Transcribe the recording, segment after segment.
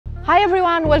Hi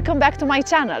everyone, welcome back to my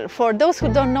channel. For those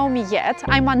who don't know me yet,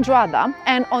 I'm Andrada,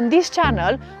 and on this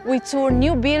channel we tour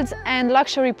new builds and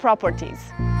luxury properties.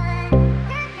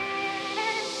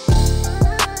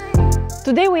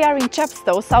 Today we are in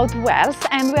Chepstow, South Wales,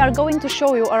 and we are going to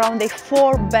show you around a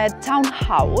 4-bed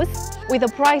townhouse with a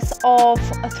price of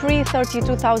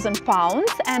 £332,000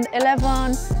 and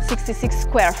 1166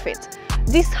 square feet.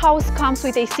 This house comes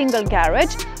with a single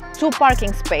garage, 2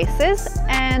 parking spaces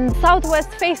and southwest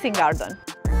facing garden.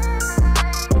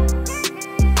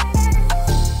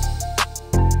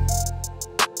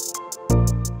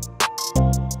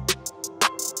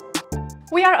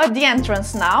 We are at the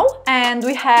entrance now and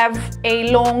we have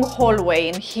a long hallway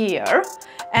in here,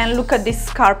 and look at this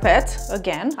carpet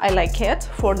again, I like it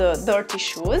for the dirty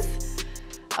shoes.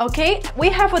 Okay, we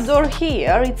have a door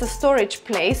here, it's a storage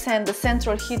place, and the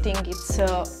central heating is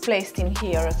placed in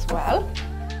here as well.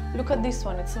 Look at this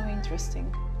one, it's so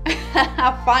interesting.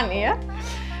 Funny, yeah?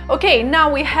 Okay, now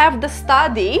we have the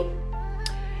study.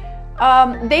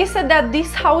 They said that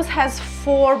this house has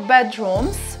 4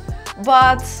 bedrooms,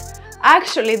 but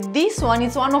actually this one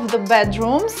is one of the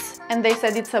bedrooms, and they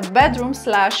said it's a bedroom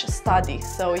slash study,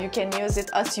 so you can use it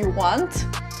as you want.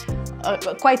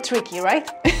 Quite tricky,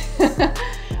 right?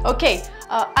 Okay,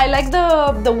 I like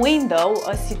the window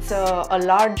as it's a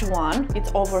large one,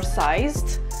 it's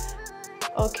oversized.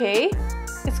 Okay,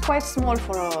 it's quite small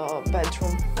for a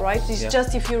bedroom, right? It's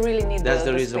just if you really need That's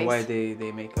the reason space. Why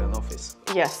they make an office.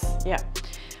 Yes, yeah.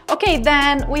 Okay,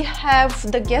 then we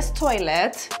have the guest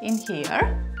toilet in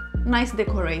here. Nice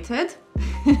decorated.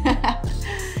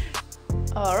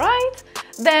 All right.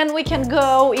 Then we can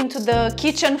go into the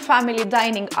kitchen family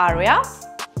dining area.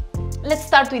 Let's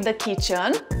start with the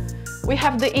kitchen. We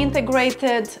have the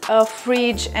integrated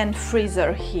fridge and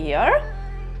freezer here.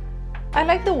 I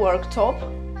like the worktop,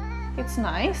 it's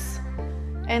nice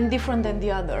and different than the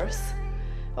others.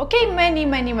 Okay,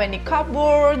 many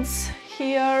cupboards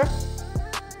here.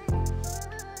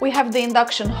 We have the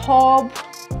induction hob,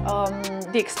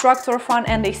 the extractor fan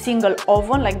and a single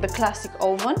oven, like the classic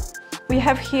oven. We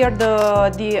have here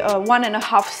the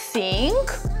 1.5 sink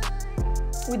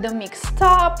with the mixed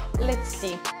tub. Let's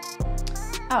see.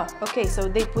 Oh, okay, so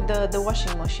they put the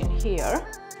washing machine here.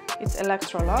 It's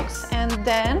Electrolux, and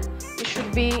then it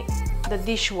should be the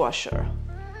dishwasher.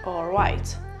 All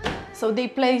right, so they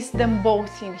placed them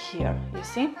both in here, you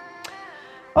see.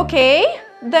 Okay,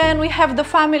 then we have the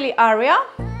family area,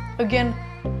 again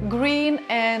green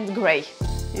and gray,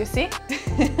 you see.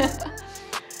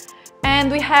 And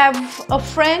we have a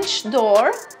French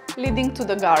door leading to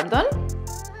the garden,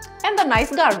 and a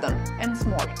nice garden, and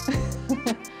small.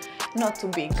 Not too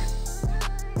big.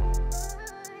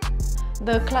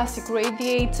 The classic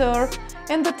radiator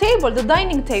and the table, the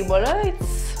dining table,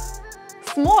 it's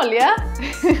small, yeah?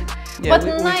 Yeah, but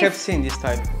we nice. have seen this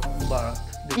type of Barratt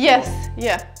before. Yes,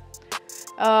 yeah.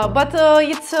 But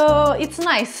it's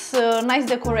nice, nice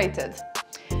decorated.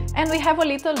 And we have a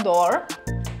little door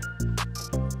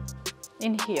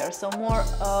in here, so more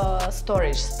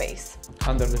storage space.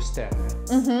 Under the stair.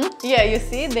 Yeah, you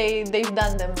see, they've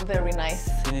done them very nice.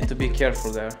 You need to be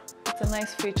careful there. It's a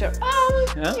nice feature.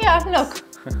 Yeah? Yeah, look.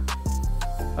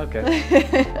 Okay.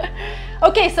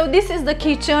 Okay, so this is the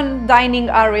kitchen dining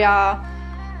area,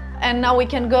 and now we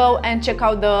can go and check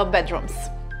out the bedrooms.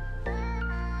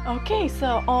 Okay,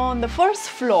 so on the first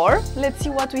floor, let's see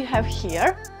what we have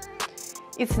here.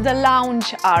 It's the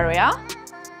lounge area.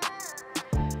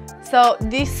 So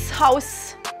this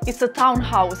house, it's a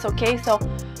townhouse, okay? So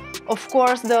of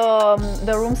course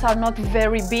the rooms are not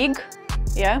very big,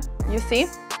 yeah, you see?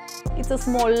 It's a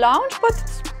small lounge, but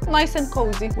it's nice and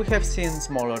cozy. We have seen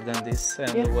smaller than this,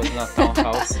 and it was not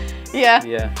townhouse. Yeah.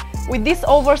 Yeah. With these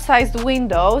oversized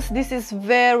windows, this is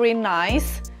very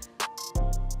nice.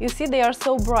 You see, they are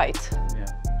so bright. Yeah.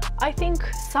 I think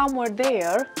somewhere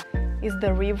there is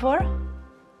the river.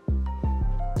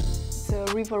 It's a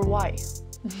River Y.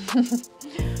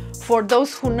 For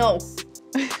those who know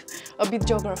a bit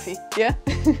geography, yeah?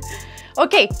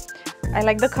 Okay, I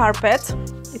like the carpet.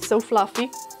 It's so fluffy.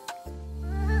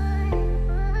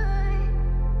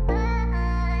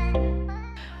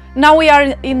 Now we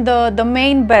are in the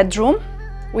main bedroom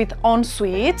with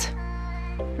ensuite.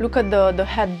 Look at the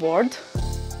headboard.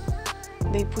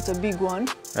 They put a big one.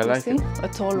 I like it. A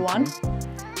tall one.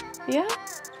 Yeah.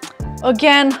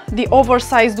 Again, the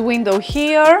oversized window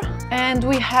here, and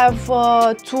we have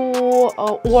 2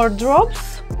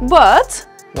 wardrobes, but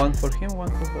one for him, one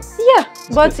for her. yeah,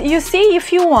 but you see,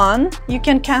 if you want, you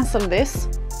can cancel this.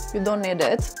 You don't need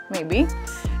it, maybe,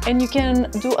 and you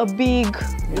can do a big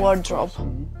wardrobe.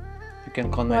 You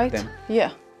can connect them.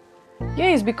 Yeah,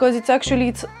 Yes, because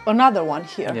it's another one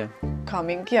here. Yeah.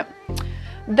 Coming, yeah.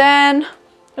 Then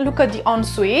look at the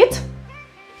ensuite.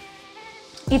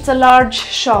 It's a large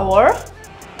shower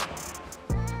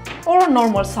or a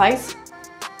normal size,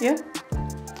 yeah.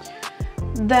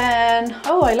 Then,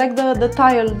 oh, I like the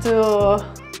tiled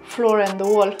floor and the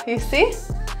wall, you see?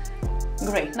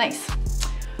 Great, nice.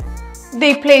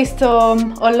 They placed a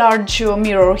large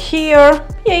mirror here.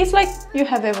 Yeah, it's like you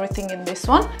have everything in this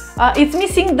one. It's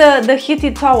missing the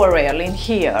heated towel rail in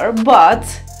here, but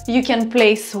you can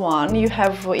place one, you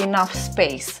have enough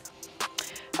space.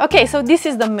 Okay, so this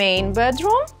is the main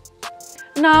bedroom.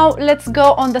 Now let's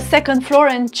go on the second floor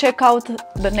and check out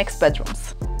the next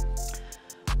bedrooms.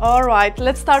 All right,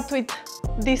 let's start with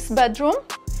this bedroom.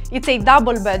 It's a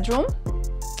double bedroom,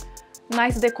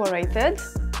 nice decorated,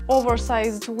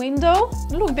 oversized window.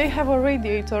 Look, they have a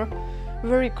radiator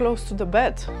very close to the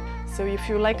bed. So if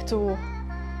you like to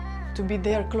be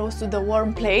there close to the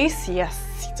warm place,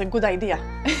 yes, it's a good idea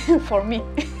for me.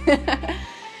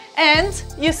 And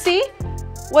you see,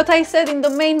 what I said in the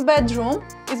main bedroom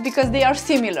is because they are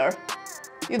similar.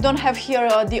 You don't have here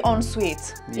the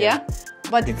ensuite, yeah?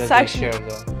 But because it's actually... they share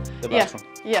the bathroom.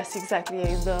 Yeah, yes, exactly,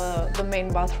 yeah, it's the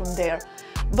main bathroom there.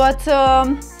 But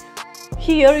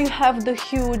here you have the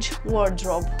huge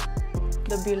wardrobe,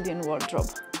 the built-in wardrobe.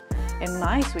 And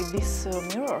nice with these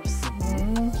mirrors.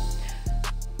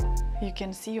 You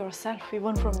can see yourself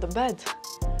even from the bed.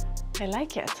 I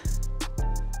like it.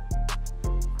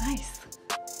 Nice.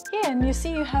 Yeah, and you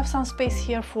see you have some space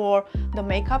here for the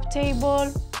makeup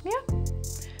table. Yeah,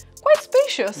 quite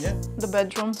spacious, yeah. The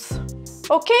bedrooms.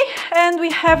 Okay, and we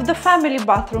have the family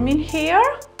bathroom in here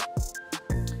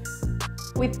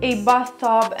with a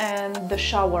bathtub and the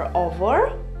shower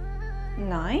over.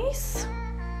 Nice.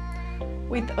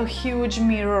 With a huge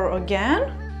mirror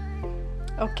again.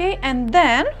 Okay, and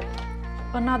then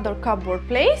another cupboard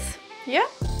place. Yeah,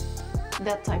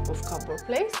 that type of cupboard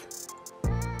place.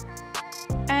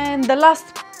 And the last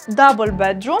double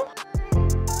bedroom.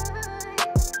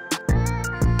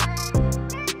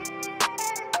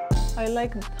 I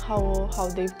like how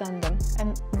they've done them,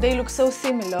 and they look so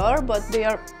similar, but they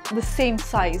are the same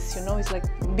size, you know, it's like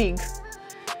big.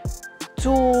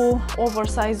 Two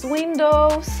oversized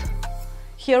windows.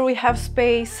 Here we have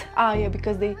space. Ah, yeah,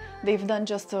 because they've done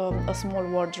just a small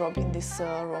wardrobe in this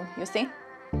room, you see?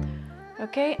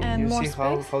 Okay, and more space.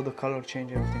 You see how the color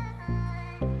change everything?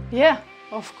 Yeah,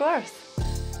 of course.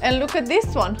 And look at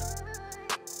this one.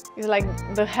 It's like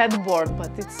the headboard,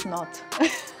 but it's not.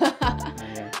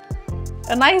 Yeah.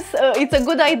 A nice, it's a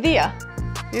good idea.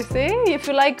 You see, if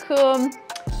you like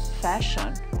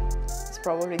fashion, it's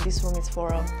probably this room is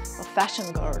for a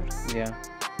fashion girl. Yeah.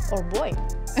 Or boy.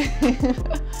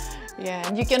 Yeah,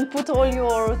 and you can put all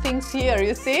your things here,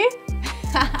 you see?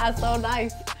 So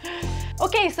nice.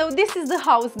 Okay, so this is the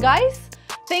house, guys.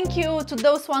 Thank you to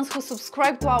those ones who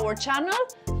subscribe to our channel.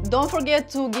 Don't forget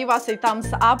to give us a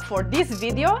thumbs up for this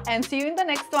video and see you in the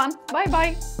next one. Bye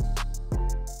bye.